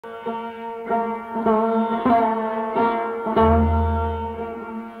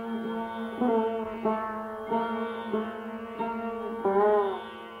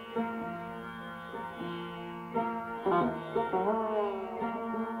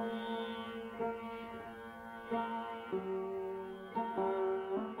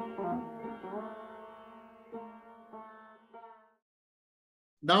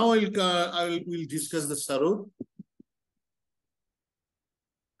Now we'll discuss the sarod.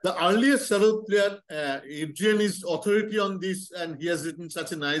 The earliest sarod player, Adrian is authority on this, and he has written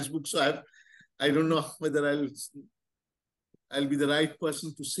such a nice book. So I don't know whether I'll be the right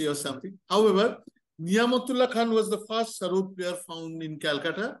person to say or something. However, Niyamatullah Khan was the first sarod player found in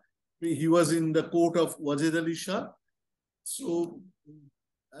Calcutta. He was in the court of Wajid Ali Shah. So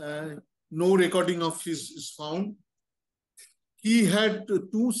no recording of his is found. He had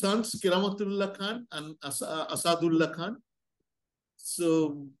two sons, Kiramatullah Khan and Asadullah Khan.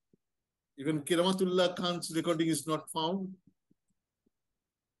 So even Kiramatullah Khan's recording is not found.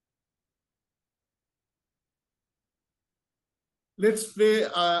 Let's play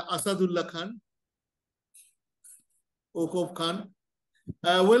Asadullah Khan, Okov Khan.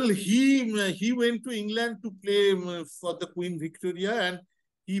 Well, he went to England to play for the Queen Victoria, and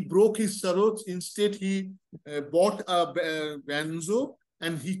he broke his sarods. Instead, he bought a banjo,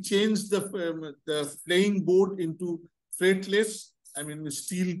 and he changed the playing board into fretless,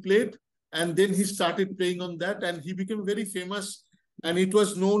 steel plate, and then he started playing on that, and he became very famous, and it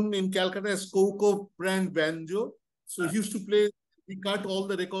was known in Calcutta as Coco brand banjo. So he used to play, he cut all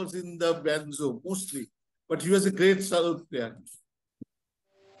the records in the banjo, mostly, but he was a great sarod player.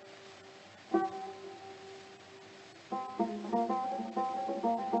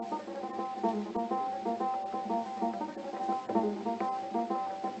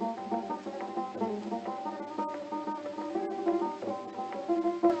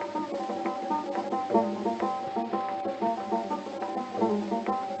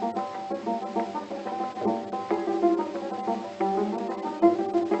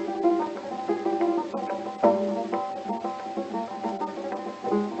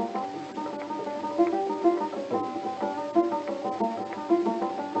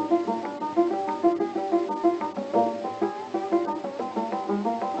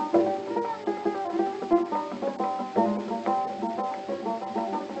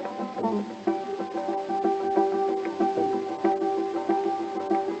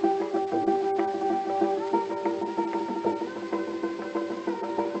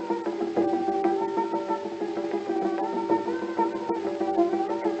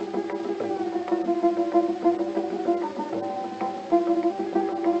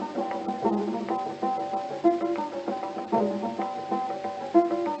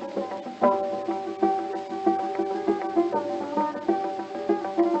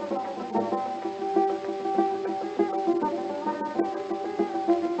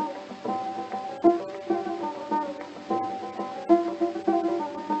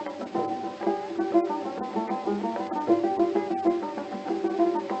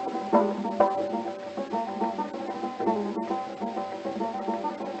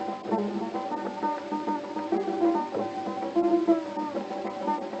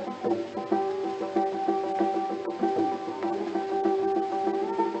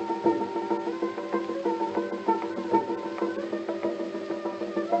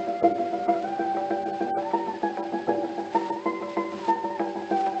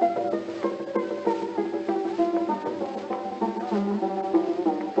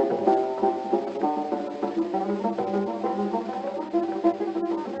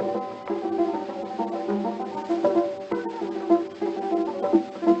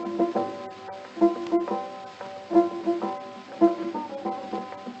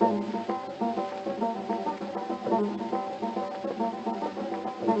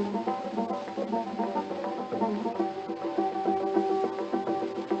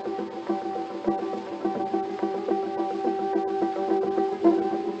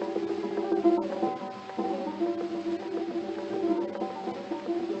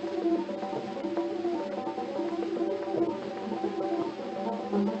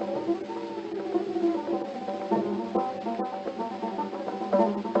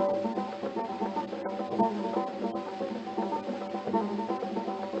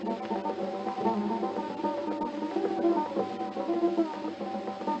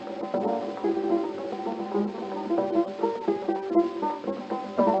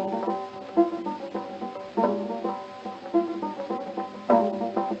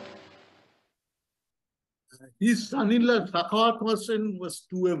 His son-in-law, Sakhawat Hussain, was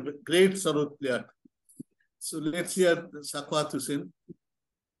too a great sarod player. So let's hear Sakhawat Hussain.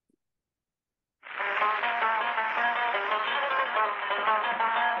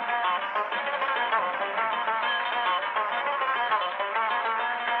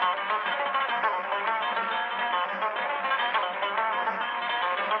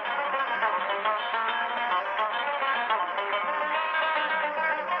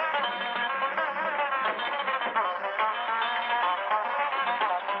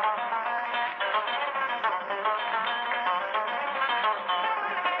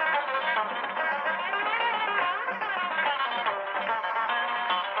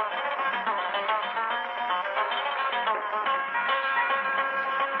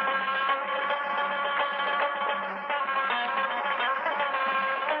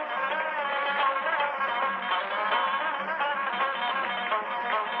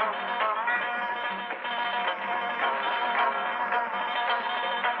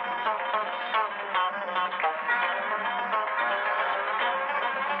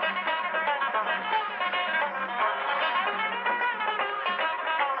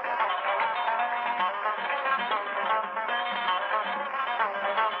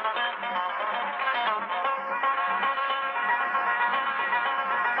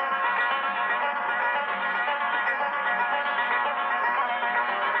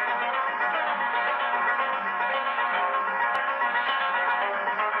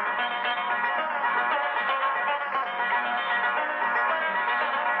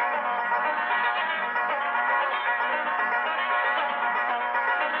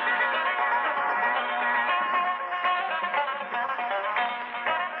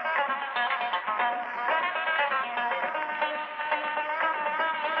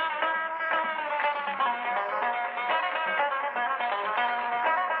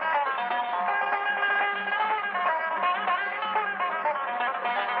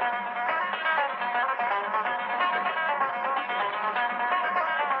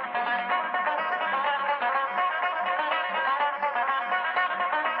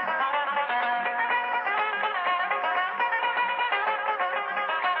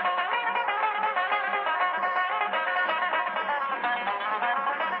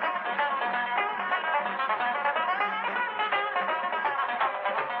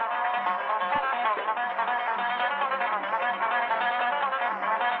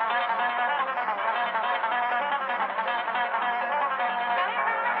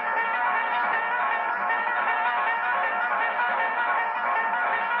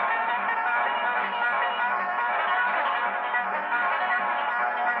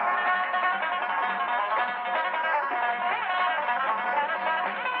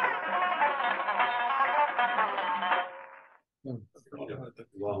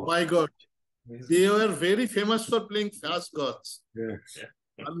 Wow. My God. They were very famous for playing fast gods. Yes.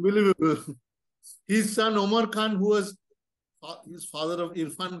 Unbelievable. His son Omar Khan, who was his father of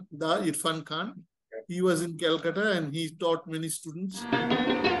Irfan Khan, he was in Calcutta and he taught many students.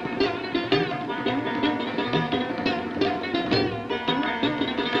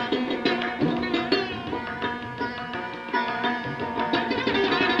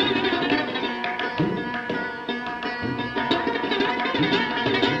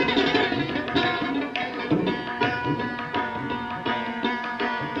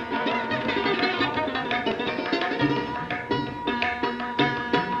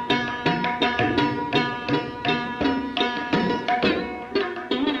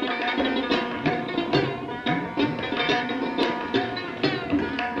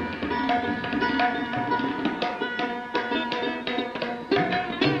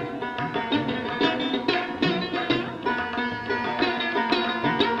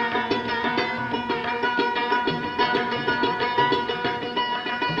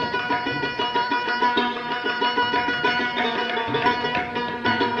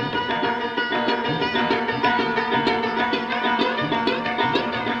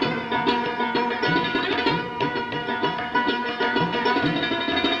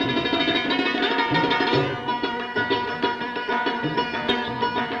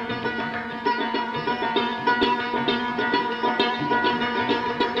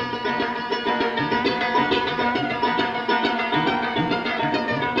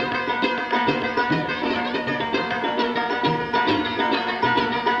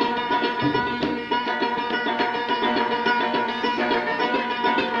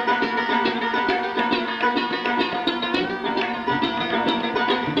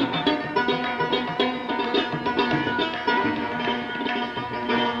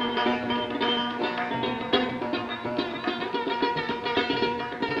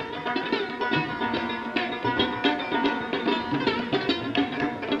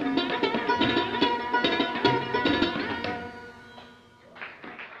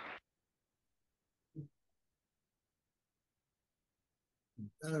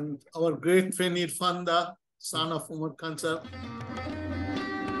 And our great friend Irfan, the son of Umar Khan sir.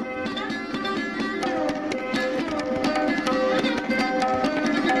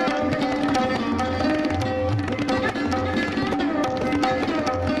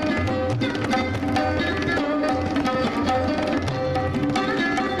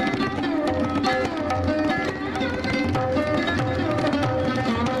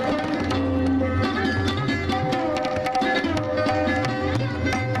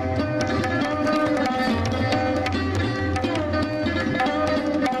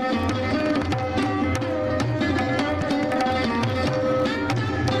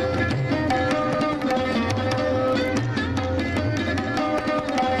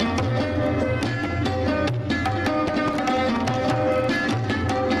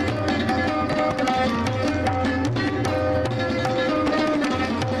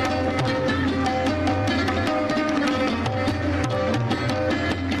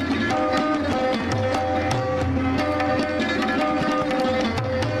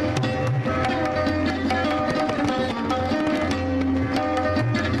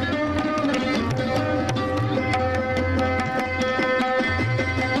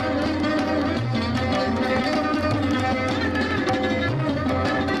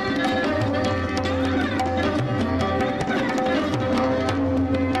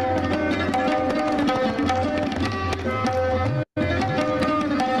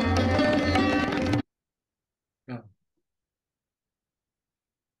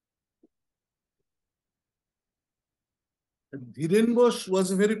 Dhiren Bose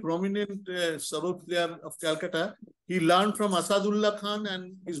was a very prominent sarod player of Calcutta. He learned from Asadullah Khan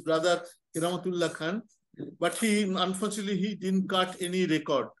and his brother Hiramatullah Khan, but unfortunately he didn't cut any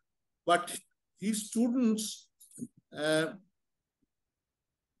record. But his students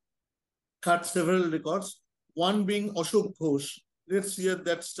cut several records, one being Ashok Ghosh. Let's hear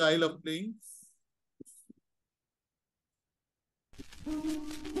that style of playing.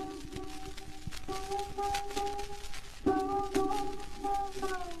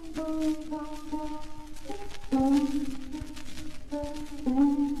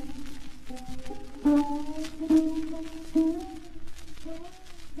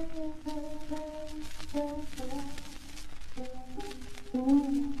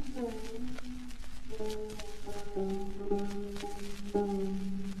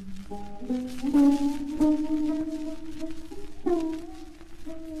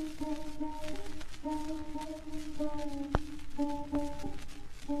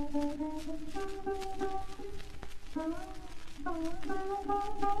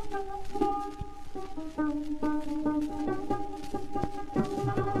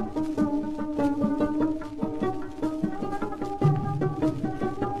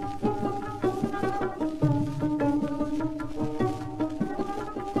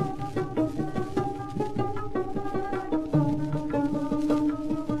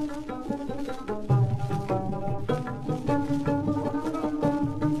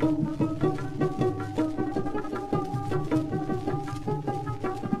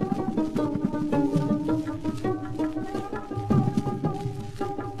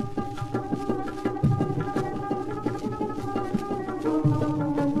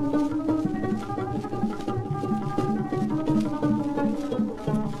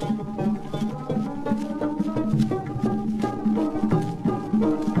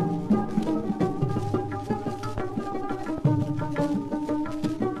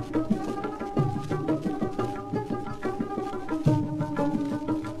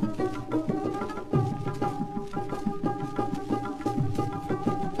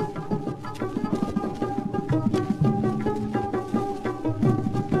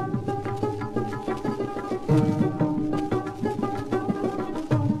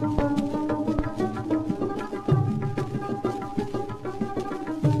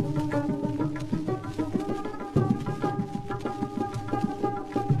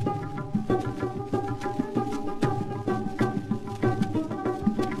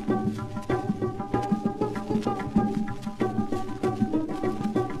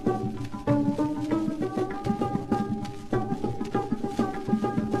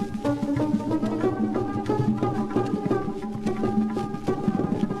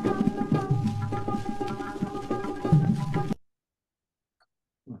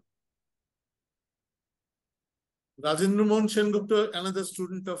 Rajendra Mohan Sengupta, another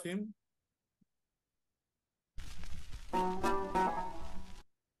student of him.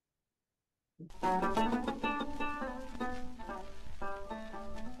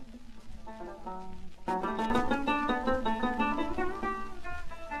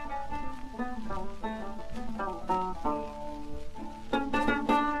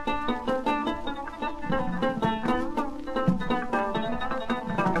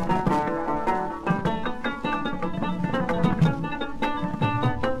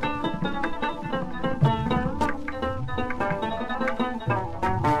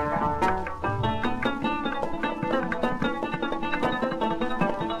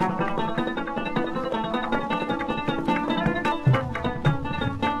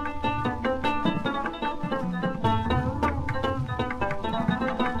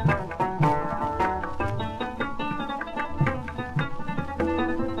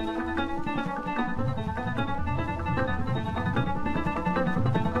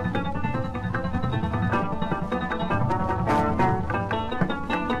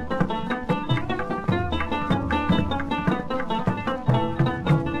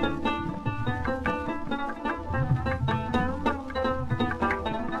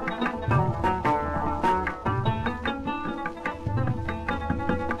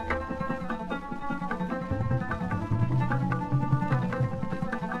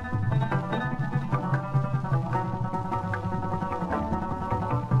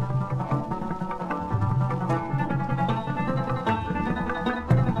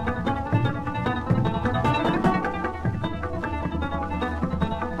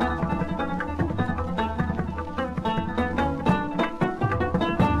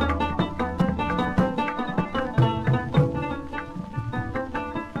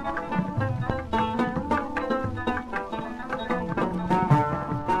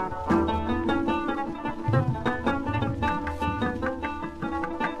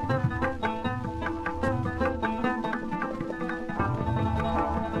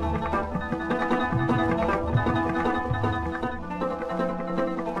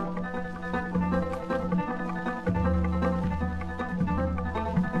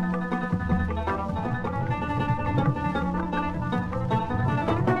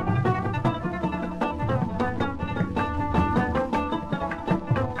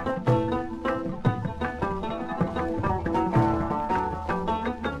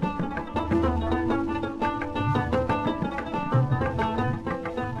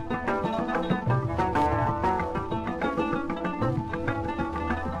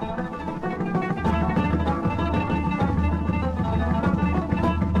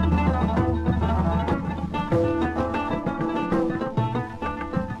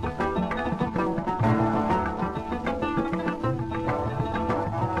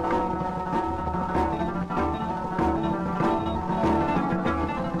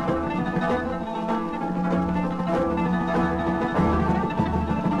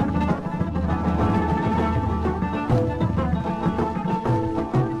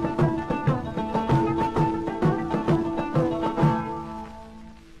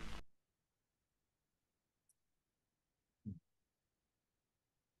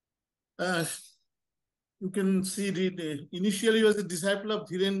 You can see initially he was a disciple of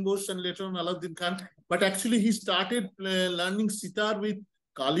Dhiren Bose and later on Alauddin Khan, but actually he started learning sitar with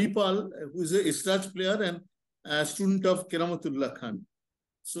Kalipal, who is a Israj player and a student of Keramatullah Khan.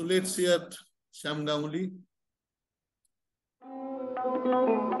 So let's hear Shyam Ganguly.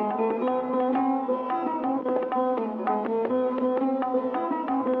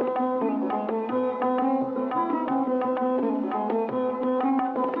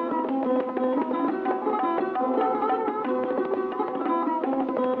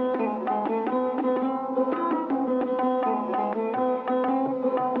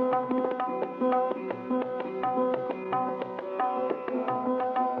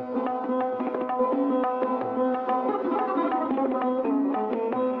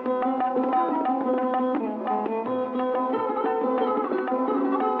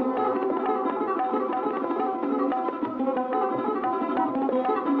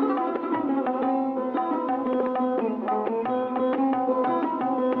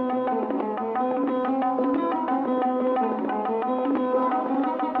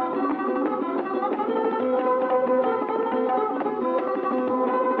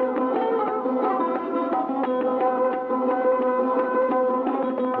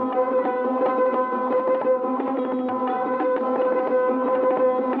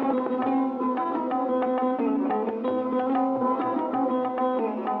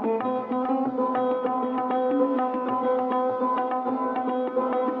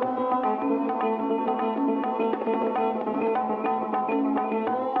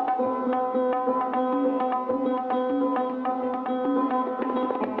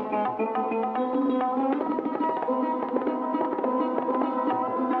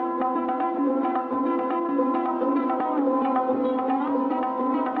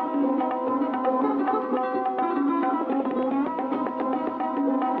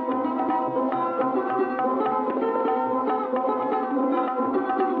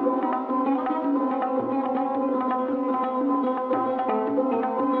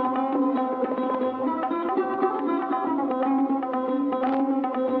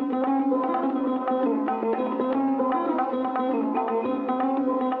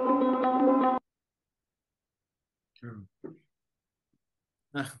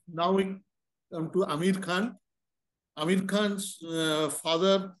 Now we come to Amir Khan. Amir Khan's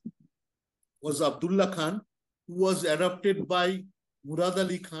father was Abdullah Khan, who was adopted by Murad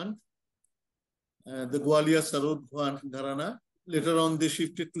Ali Khan, the Gwalior Sarod Gharana. Later on, they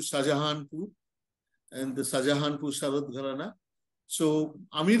shifted to Shahjahanpur and the Shahjahanpur Sarod Gharana. So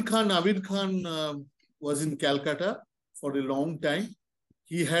Amir Khan was in Calcutta for a long time.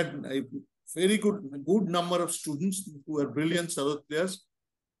 He had a very good number of students who were brilliant sarod players,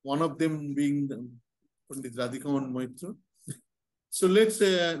 one of them being Pandit Radhikaman Maitra. So let's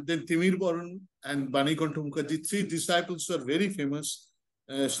say then Timir Baran and Banikantha Mukherjee, three disciples were very famous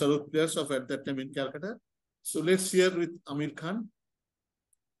sarod players of at that time in Calcutta. So let's hear with Amir Khan.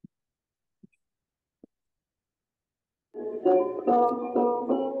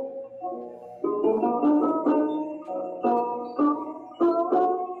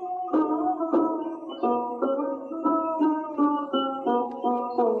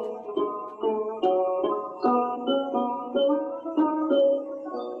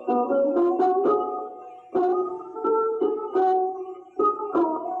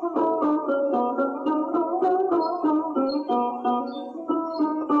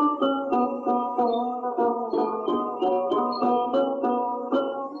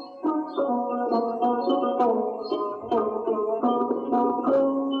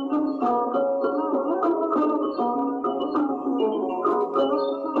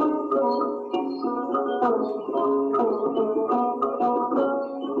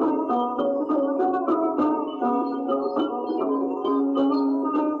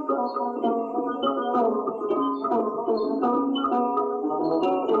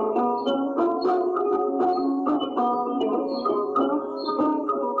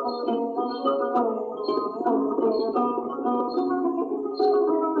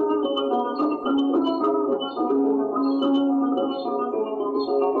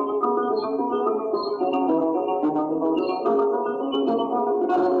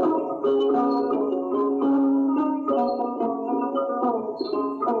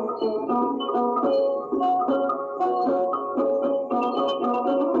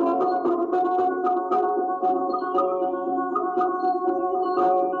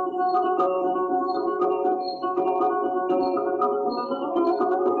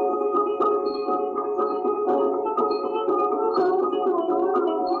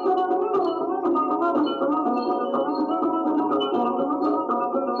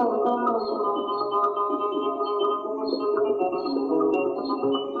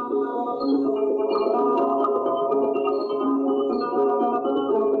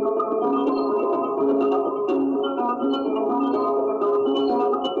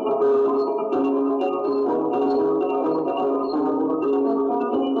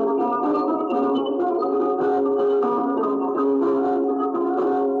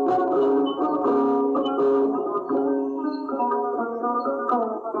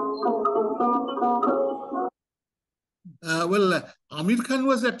 Amir Khan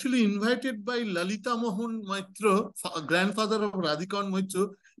was actually invited by Lalita Mohan Maitra, grandfather of Radhika Maitra.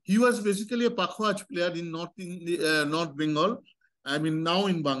 He was basically a Pakhwaj player in North Bengal. I mean, now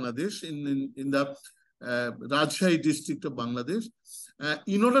in Bangladesh, in the Rajshahi district of Bangladesh.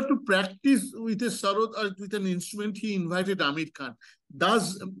 In order to practice with a sarod or with an instrument, he invited Amir Khan.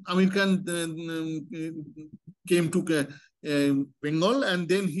 Thus, Amir Khan came to Bengal, and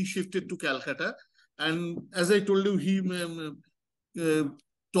then he shifted to Calcutta. And as I told you, he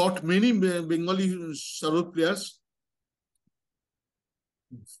taught many Bengali sarod players.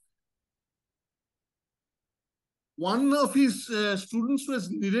 One of his students was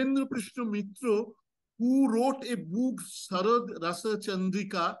Nirendra Krishna Mitra, who wrote a book, Sarod Rasa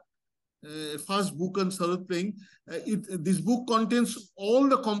Chandrika, first book on sarod playing. This book contains all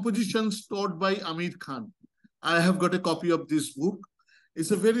the compositions taught by Amir Khan. I have got a copy of this book.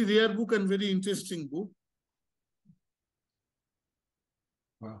 It's a very rare book and very interesting book.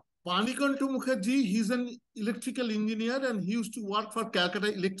 Wow. Panikantu Mukherjee, he's an electrical engineer and he used to work for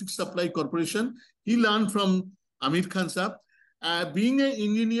Calcutta Electric Supply Corporation. He learned from Amir Khan Sahab. Being an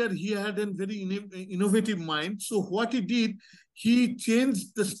engineer, he had a very innovative mind. So what he did, he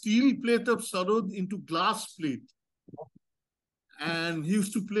changed the steel plate of sarod into glass plate. And he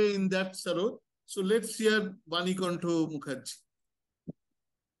used to play in that sarod. So let's hear Panikantu Mukherjee.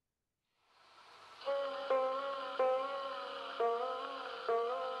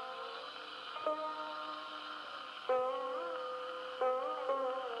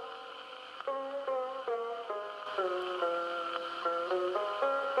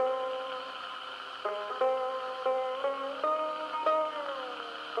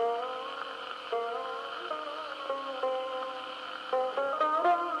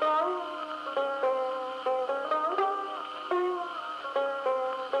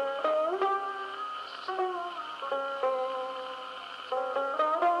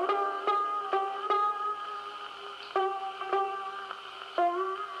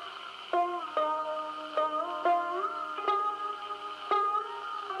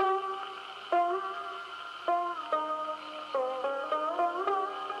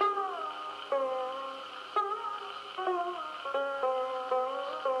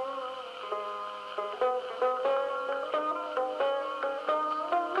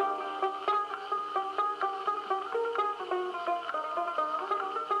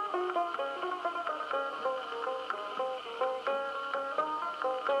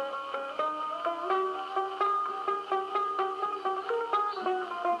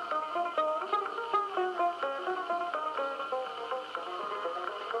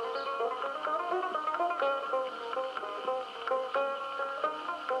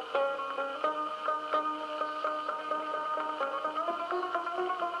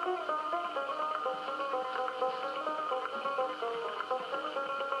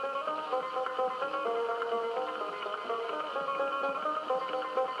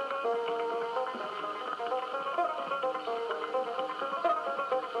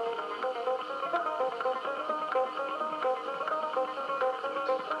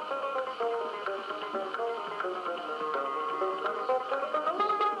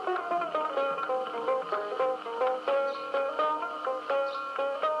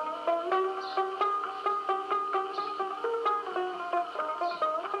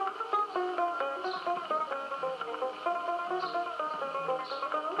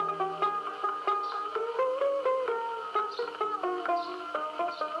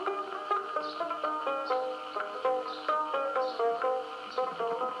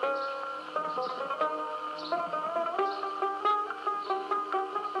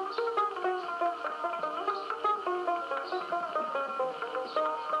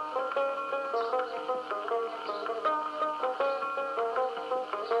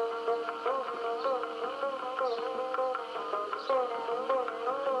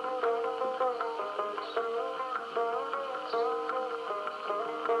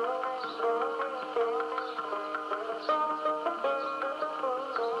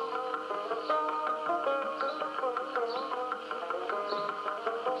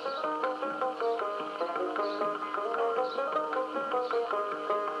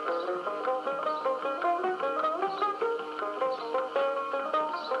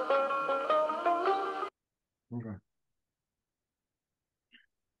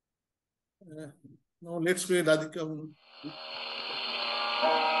 Now let's play Radhika.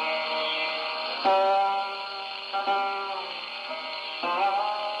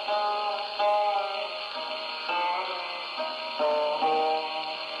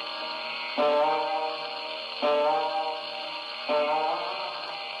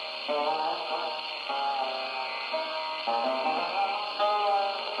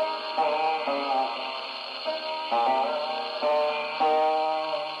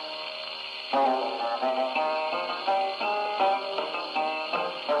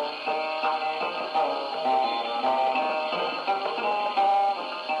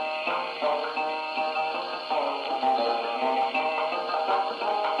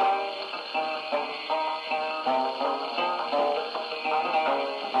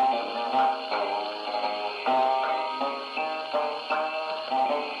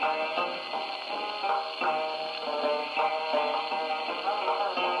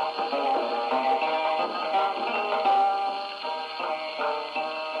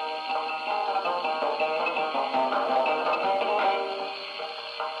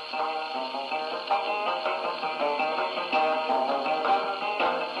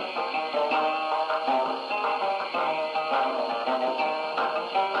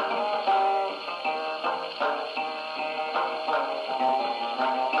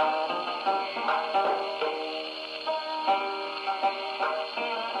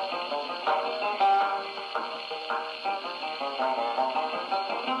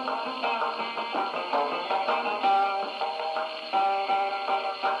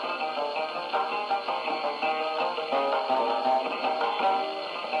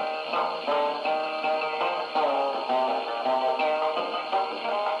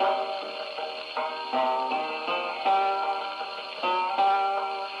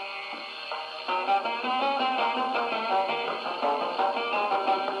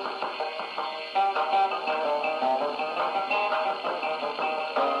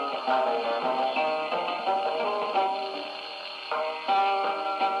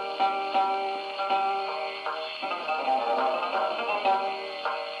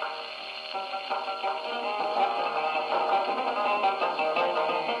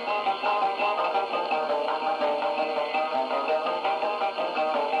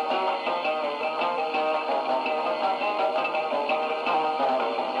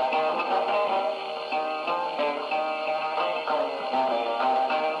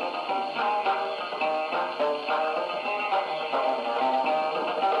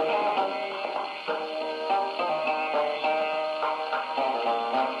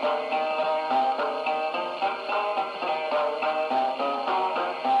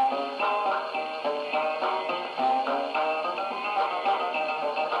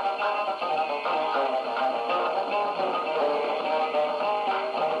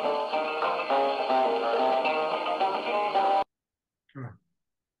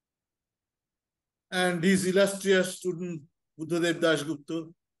 And his illustrious student, Buddhadev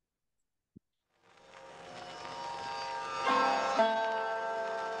Dasgupta.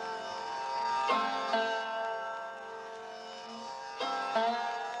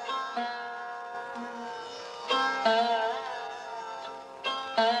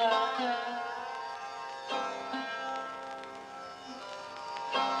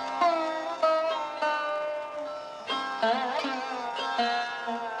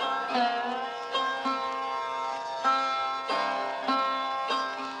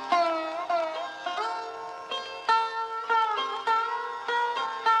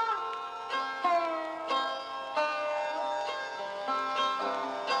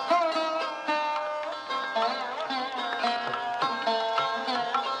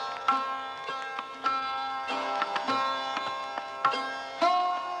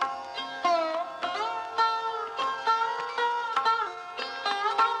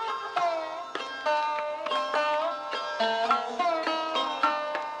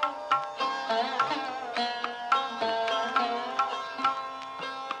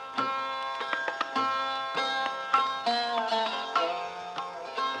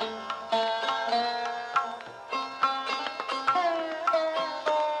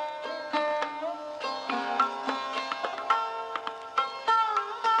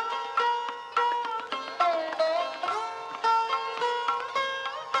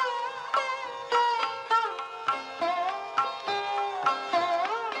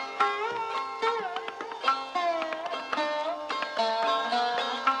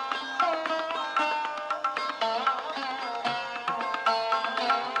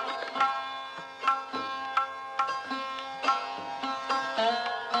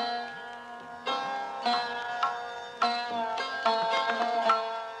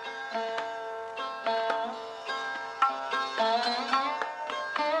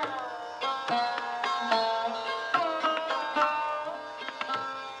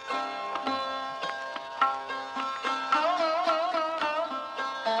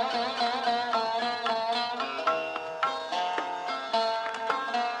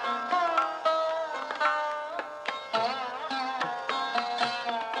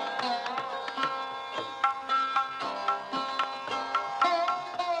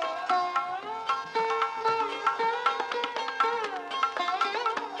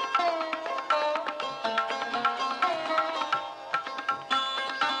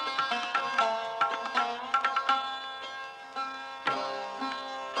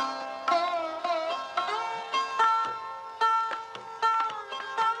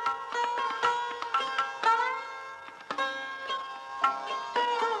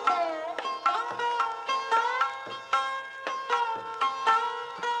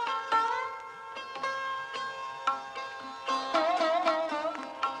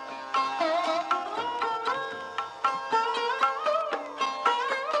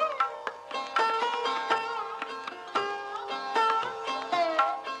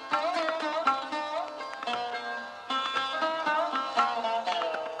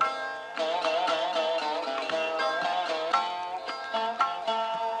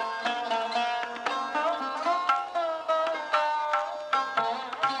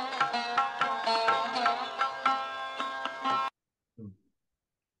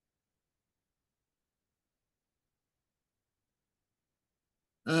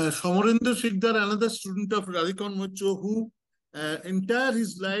 Somarendra Sikdar, another student of Radhikon Mocho, who entire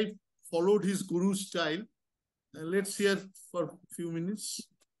his life followed his guru's style. Let's hear for a few minutes.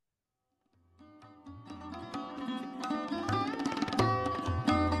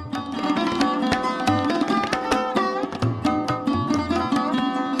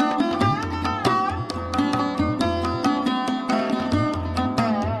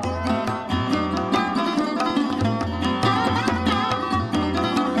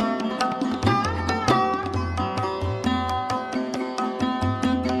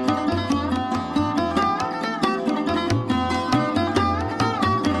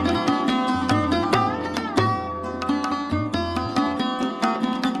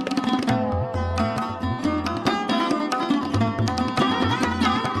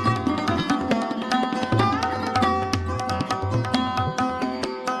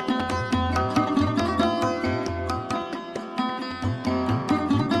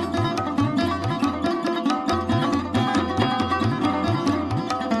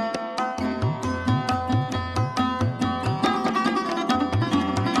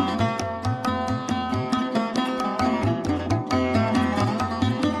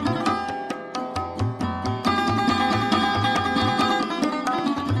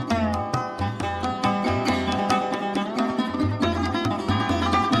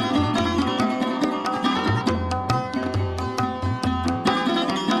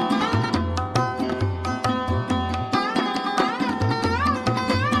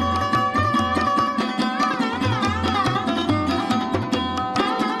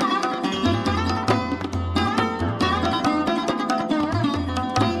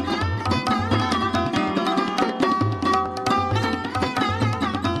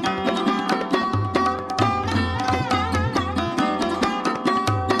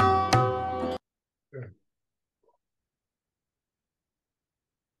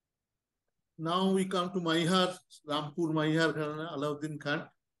 Now we come to Maihar, Rampur Maihar Gharana, Alauddin Khan.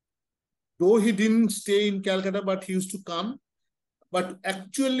 Though he didn't stay in Calcutta, but he used to come. But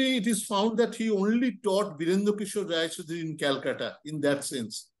actually, it is found that he only taught Virendra Kishore Rai Chaudhuri in Calcutta, in that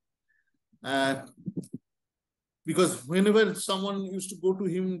sense. Because whenever someone used to go to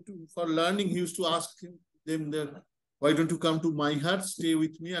him for learning, he used to ask them, why don't you come to Maihar, stay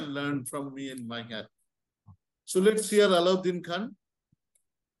with me and learn from me in Maihar. So let's hear Alauddin Khan.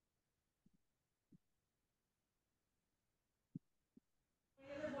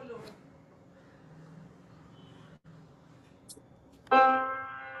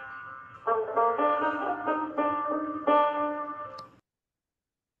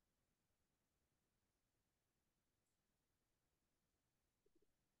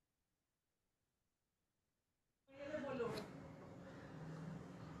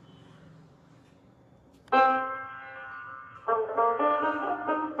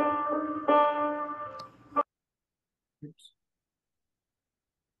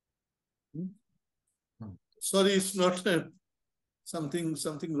 Sorry, it's not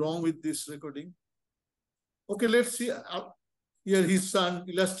something wrong with this recording. Okay, let's see. Here his son,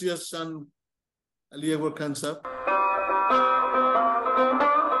 illustrious son, Ali Akbar Khan Sahib.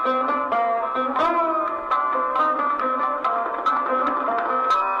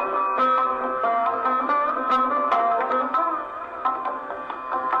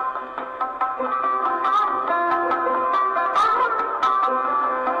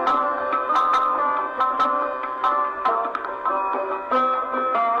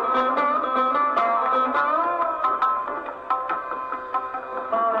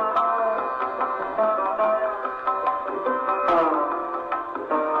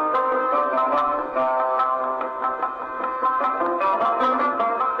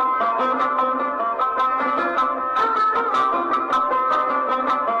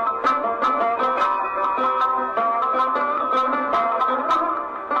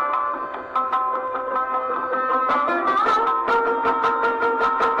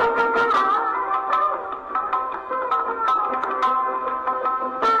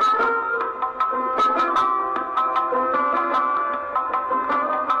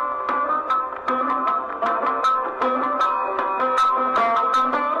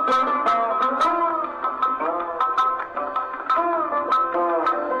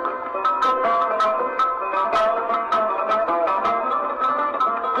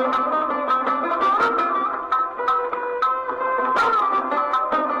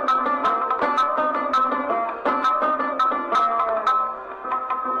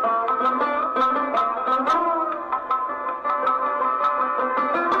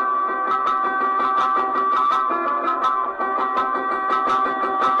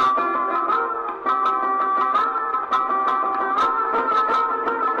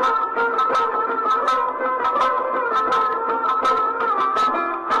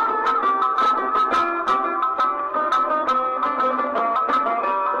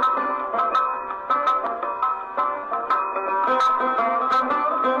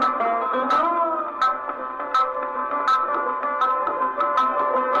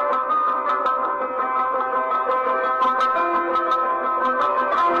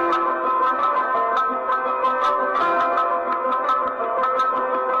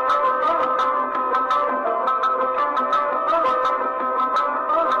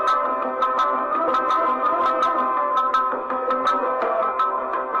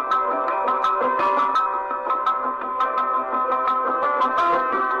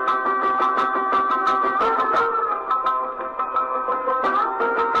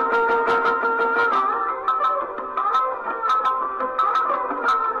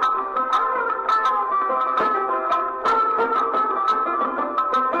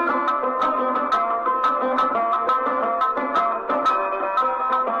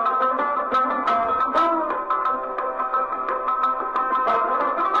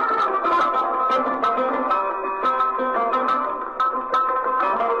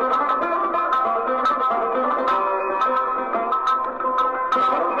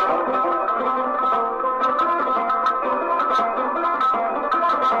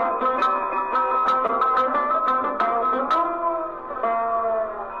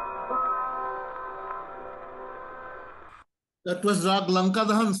 That was Rag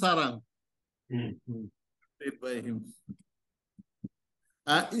Lankadahan Sarang, Mm-hmm. played by him.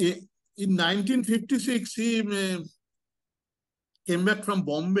 In 1956, he came back from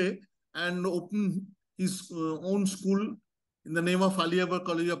Bombay and opened his own school in the name of Aliabar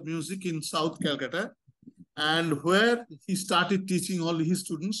College of Music in South Calcutta, and where he started teaching all his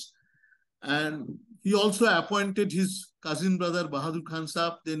students. And he also appointed his cousin brother Bahadur Khan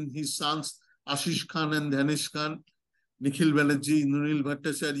Saab, then his sons Ashish Khan and Dhanesh Khan, Nikhil Banerjee, Nunil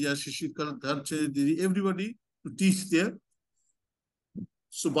Bhattacharya, Shishir Dharche, everybody to teach there.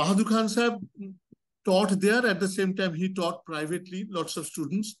 So Bahadur Khan Saab taught there. At the same time, he taught privately, lots of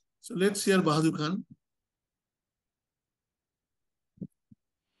students. So let's hear Bahadur Khan.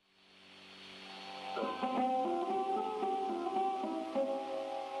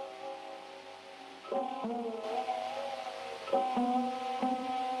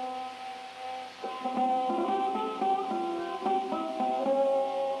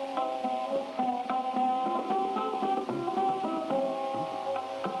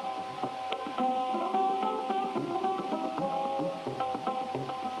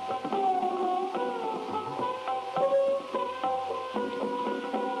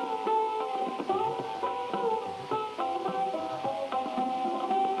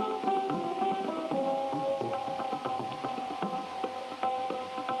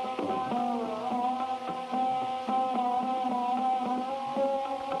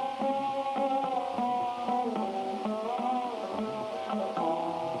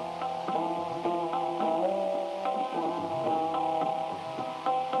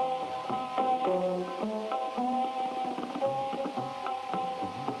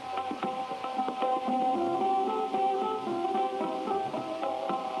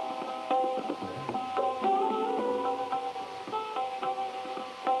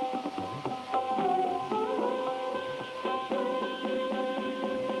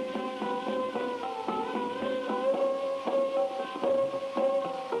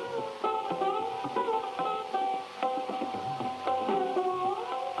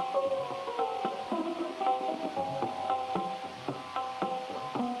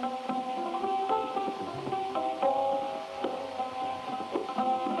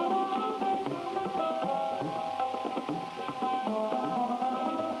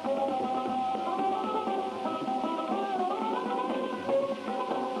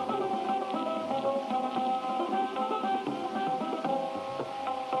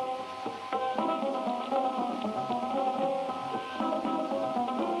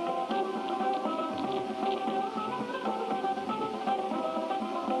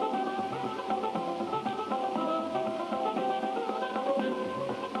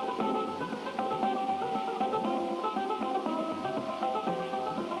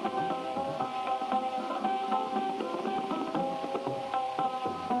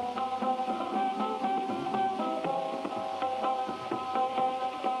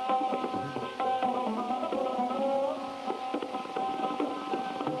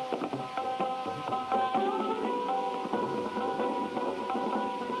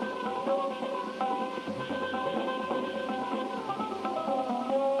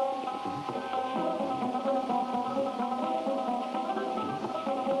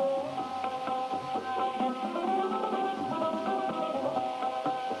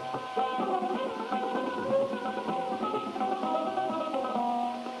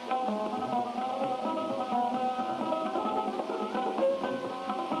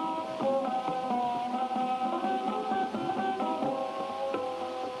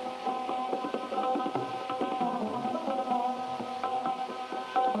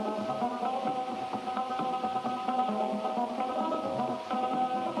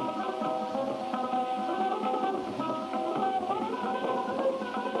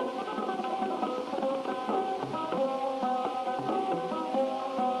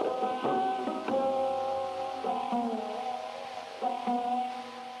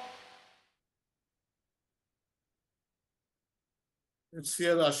 Let's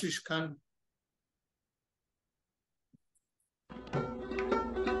hear Ashish Khan.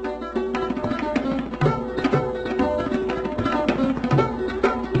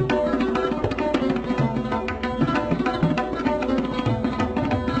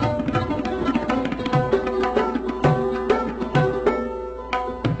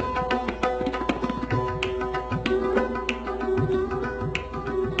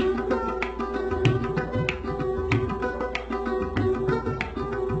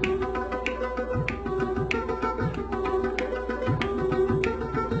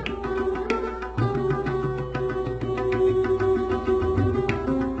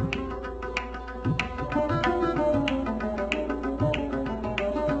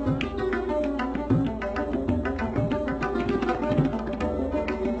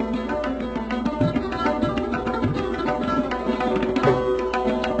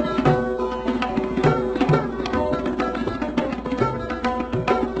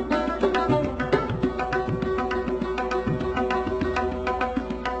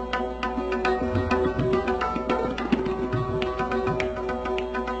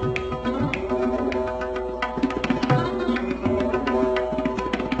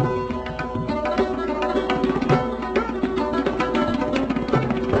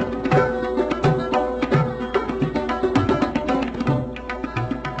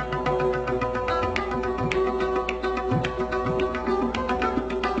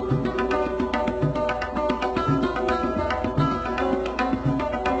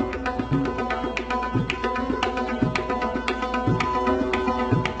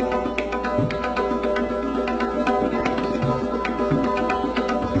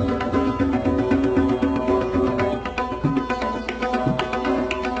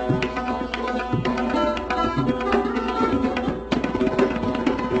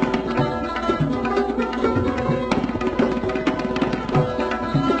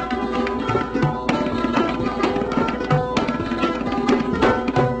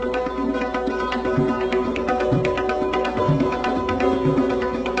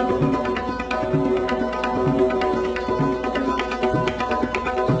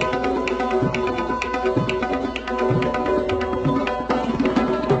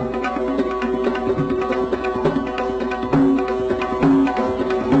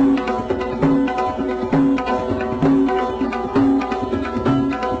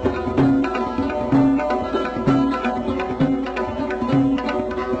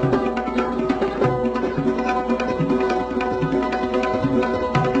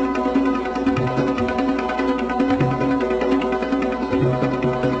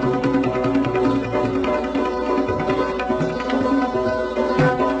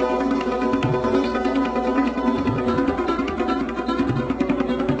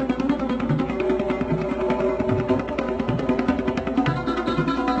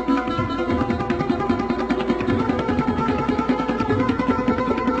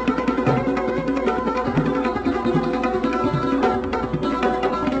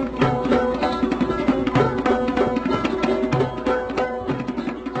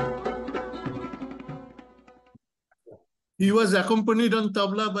 He was accompanied on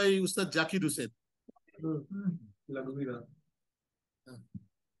tabla by Ustad Zakir Hussain.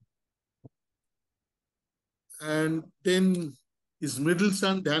 And then his middle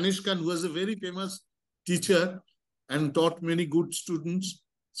son, Danish Khan, who was a very famous teacher and taught many good students.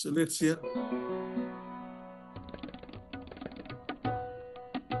 So let's hear.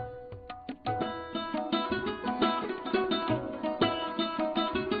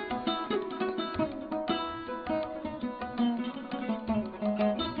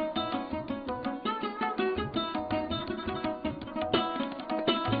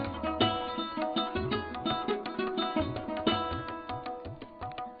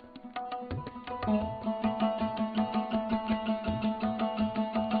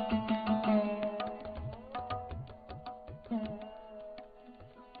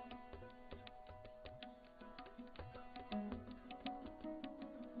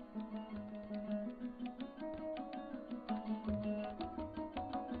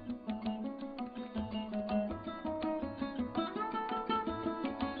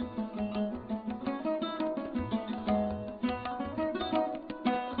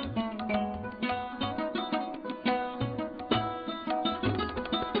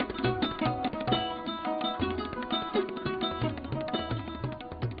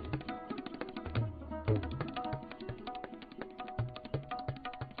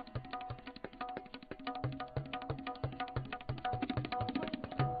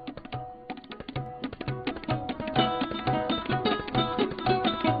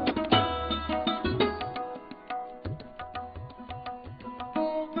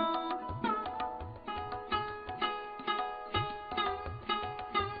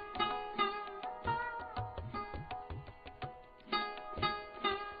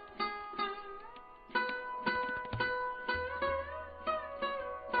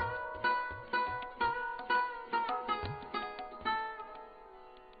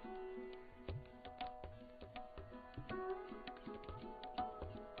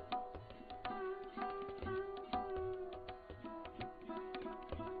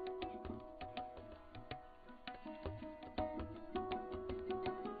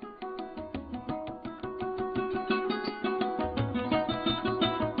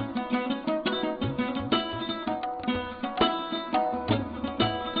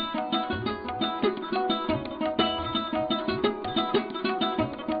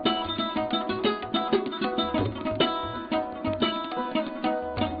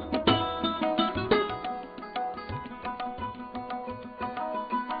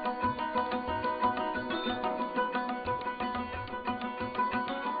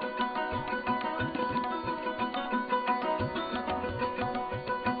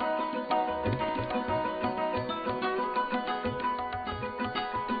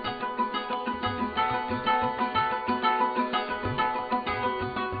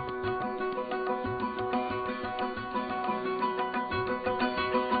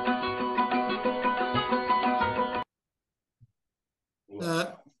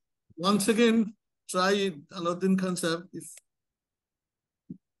 Once again, try Alauddin Khan Sahib. If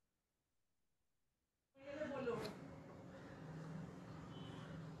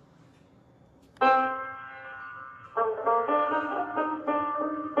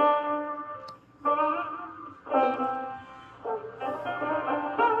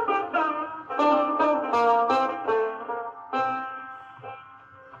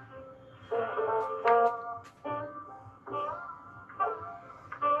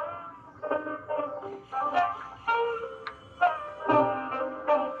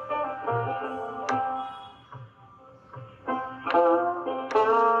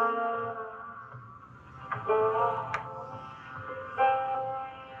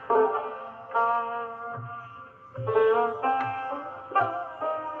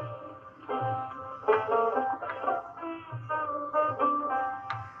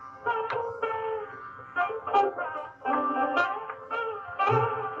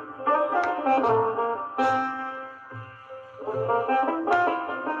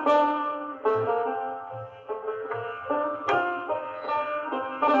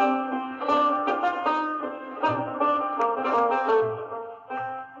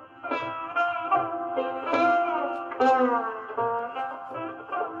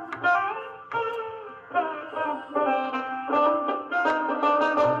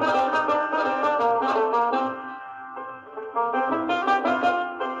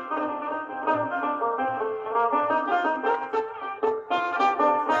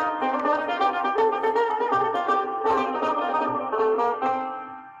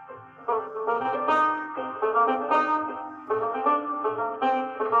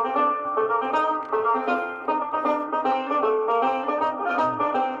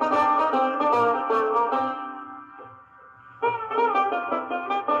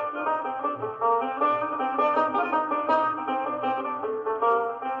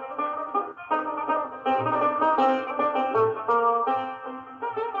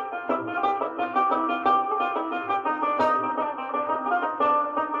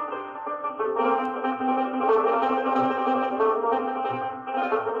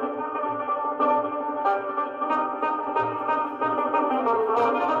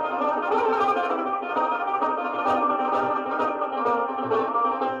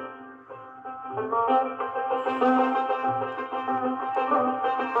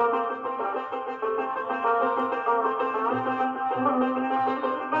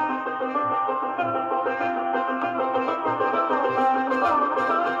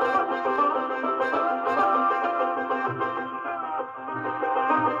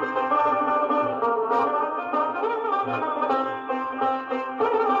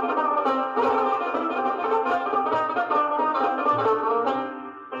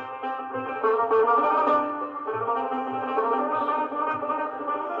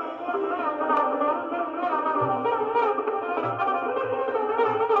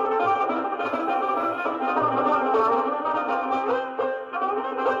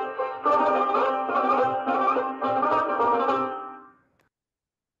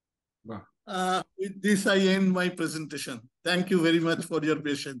With this, I end my presentation. Thank you very much for your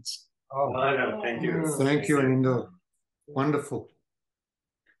patience. Oh, no, thank you. Thank you, Anindya. Wonderful.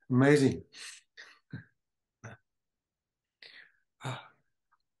 Amazing. Are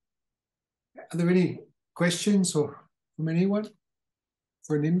there any questions from anyone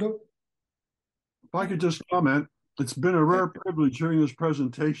for Anindya? If I could just comment, it's been a rare privilege hearing this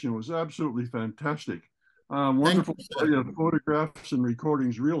presentation. It was absolutely fantastic. Wonderful story of photographs and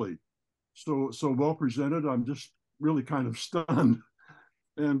recordings, really. So well presented. I'm just really kind of stunned.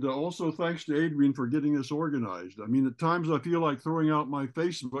 And also thanks to Adrian for getting this organized. I mean, at times I feel like throwing out my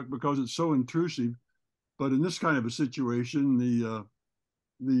Facebook because it's so intrusive. But in this kind of a situation,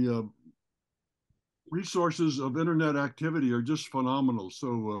 the resources of internet activity are just phenomenal.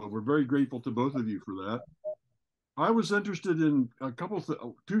 So we're very grateful to both of you for that. I was interested in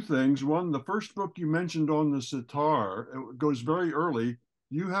two things. One, the first book you mentioned on the sitar, it goes very early.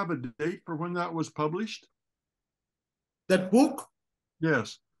 Do you have a date for when that was published? That book?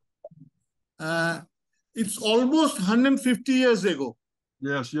 Yes. It's almost 150 years ago.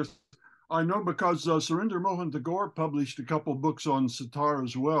 Yes. I know because Surinder Mohan Tagore published a couple books on sitar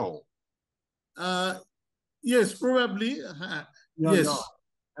as well. Yes, probably. Yes. Yeah.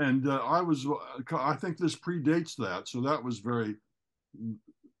 And I think this predates that. So that was very,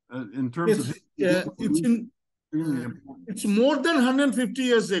 in terms of it's more than 150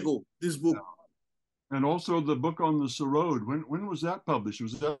 years ago, this book. Yeah. And also the book on the sarod. When was that published?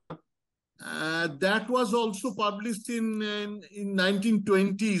 Was that? That was also published in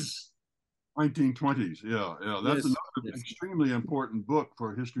 1920s. 1920s, yeah. That's another extremely important book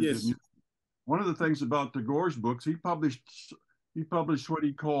for history of music. One of the things about Tagore's books, he published what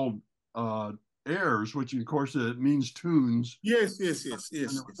he called airs, which of course it means tunes. Yes. And it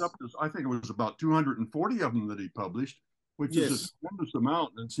was up to, I think it was about 240 of them that he published, which is a tremendous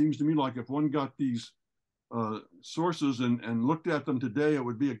amount. And it seems to me like if one got these sources and looked at them today, it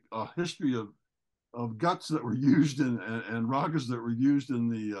would be a history of guts that were used and ragas that were used in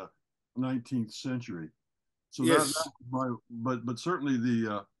the 19th century. So that's but certainly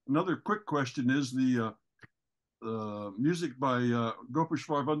the another quick question is the music by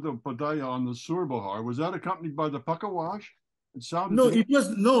Gopeshwar Bandyopadhyaya on the Surbahar. Was that accompanied by the Pakawash? It sounded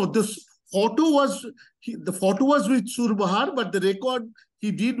the photo was with Surbahar, but the record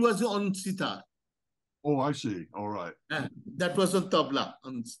he did was on sitar. Oh, I see. All right. That was on tabla,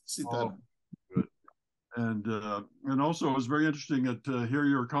 on sitar. Oh, good. And also it was very interesting to hear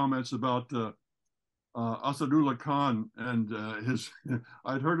your comments about Asadullah Khan and his.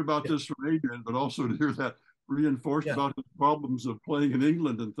 I'd heard about this from Adrian, but also to hear that reinforced about his problems of playing in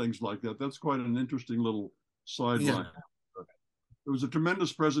England and things like that. That's quite an interesting little sideline. It was a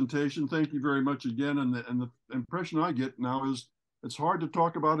tremendous presentation. Thank you very much again. And the impression I get now is it's hard to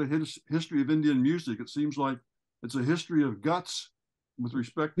talk about a history of Indian music. It seems like it's a history of guts with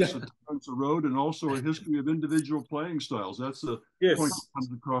respect to sitar and sarod, and also a history of individual playing styles. That's the point that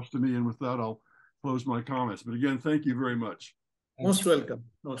comes across to me. And with that, I'll close my comments. But again, thank you very much. Most welcome.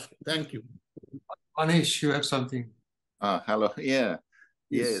 Thank you. Anish, you have something. Hello. Yeah.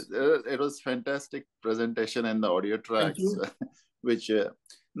 It was fantastic presentation and the audio tracks, which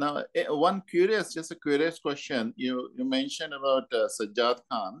now just a curious question. You mentioned about Sajjad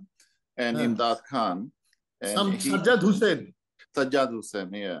Khan and Imdad Khan. And Sajjad Hussain. Sajjad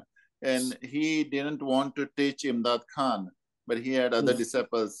Hussain, yeah. And he didn't want to teach Imdad Khan, but he had other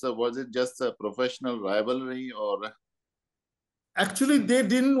disciples. So was it just a professional rivalry or? Actually, they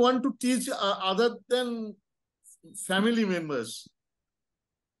didn't want to teach other than family members.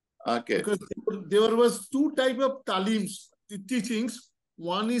 Okay. Because there was two types of talims, teachings.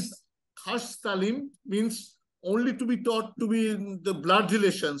 One is khash talim, means only to be taught to be the blood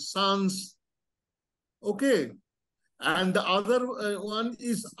relations, sons. Okay. And the other one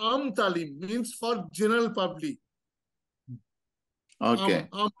is am talim, means for general public. Okay.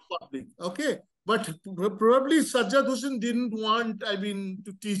 Public. Okay. But probably Sajjad Hussain didn't want,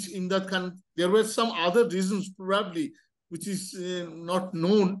 to teach Imdad Khan. There were some other reasons probably, which is not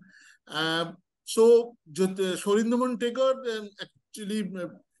known. So Sorindramohan Tagore actually,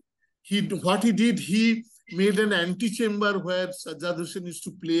 what he did, he made an antechamber where Sajjad Hussain used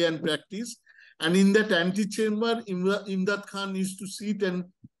to play and practice. And in that antechamber, Imdad Khan used to sit and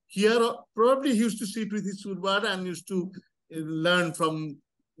hear, probably he used to sit with his surbar and used to learn from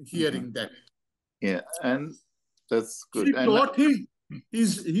hearing that. Yeah, and that's good. He taught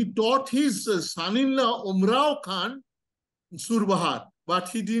his son-in-law Umrao Khan Surbahar, but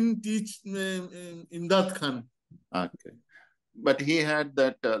he didn't teach Imdad Khan. Okay, but he had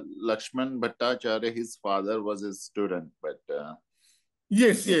that Lakshman Bhattacharya. His father was his student, but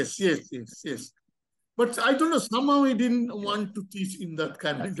Yes. But I don't know, somehow he didn't want to teach in that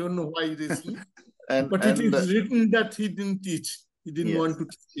kind. I don't know why reason. But it is written that he didn't teach. He didn't want to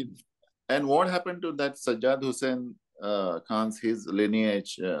teach him. And what happened to that Sajjad Hussain Khan's, his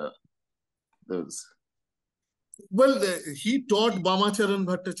lineage? Well, he taught Bamacharan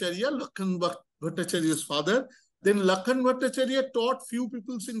Bhattacharya, Lakhan Bhattacharya's father. Then Lakhan Bhattacharya taught few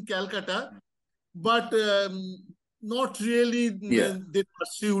peoples in Calcutta, but not really they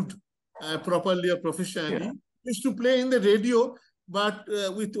pursued properly or professionally. Used to play in the radio, but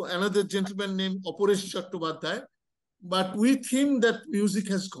with another gentleman named Aparesh Chattopadhyay. But with him, that music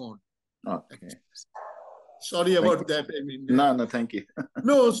has gone. Okay. Sorry about that. I mean, no, thank you.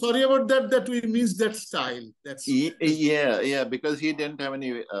 No, sorry about that. That we miss that style. That's yeah. Because he didn't have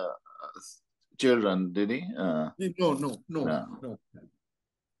any children, did he? No.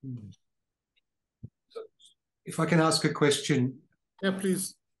 If I can ask a question. Yeah,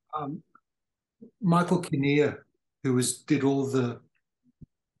 please. Michael Kinnear, who did all the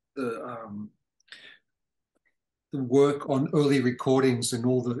work on early recordings and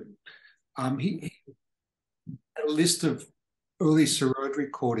all the he had a list of early sarod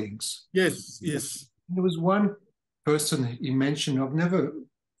recordings. Yes. There was one person he mentioned. I've never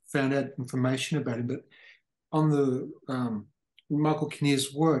found out information about him, but on the Michael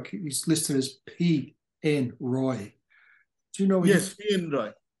Kinnear's work, he's listed as P.N. Roy. Do you know? Yes, P.N.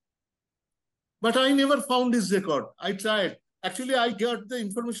 Roy. But I never found his record. I tried. Actually, I got the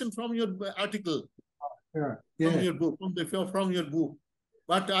information from your article. From your book, from your book.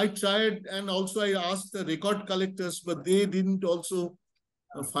 But I tried, and also I asked the record collectors, but they didn't also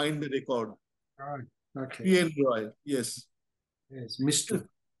find the record. Right. Okay. P.N. Roy. Yes. Mr.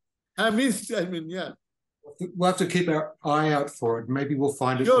 I missed. I mean, yeah. We'll have to keep our eye out for it. Maybe we'll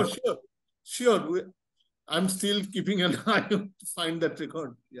find it. Sure. I'm still keeping an eye to find that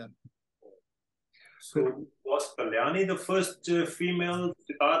record. Yeah. So was Kalyani the first female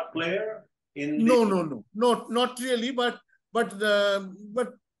sitar player in? No, not really. But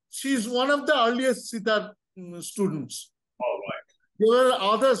she's one of the earliest sitar students. All right. There were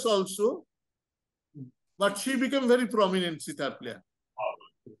others also, but she became very prominent sitar player. All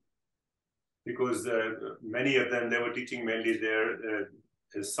right. Because many of them, they were teaching mainly their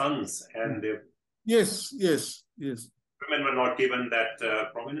sons and their. Yes. Women were not given that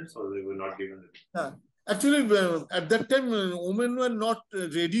prominence, or they were not given it? Actually, at that time, women were not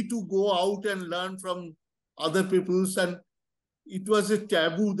ready to go out and learn from other peoples, and it was a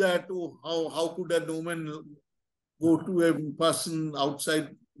taboo that how could a woman go to a person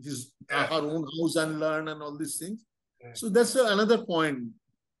outside her own house and learn and all these things. So that's another point.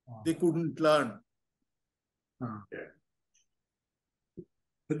 They couldn't learn. But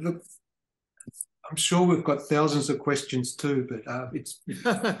look, I'm sure we've got thousands of questions too, but it's...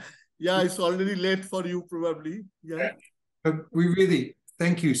 Yeah, it's already late for you probably. Yeah. But we really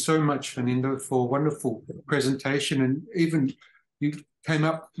thank you so much, Anindya, for a wonderful presentation. And even you came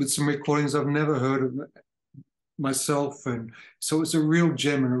up with some recordings I've never heard of myself. And so it's a real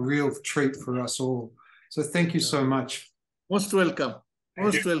gem and a real treat for us all. So thank you so much. Most welcome.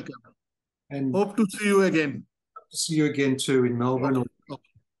 Most welcome. And hope to see you again. See you again too in Melbourne.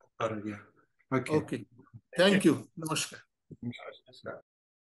 Okay. Okay. Okay. Thank you. Namaskar.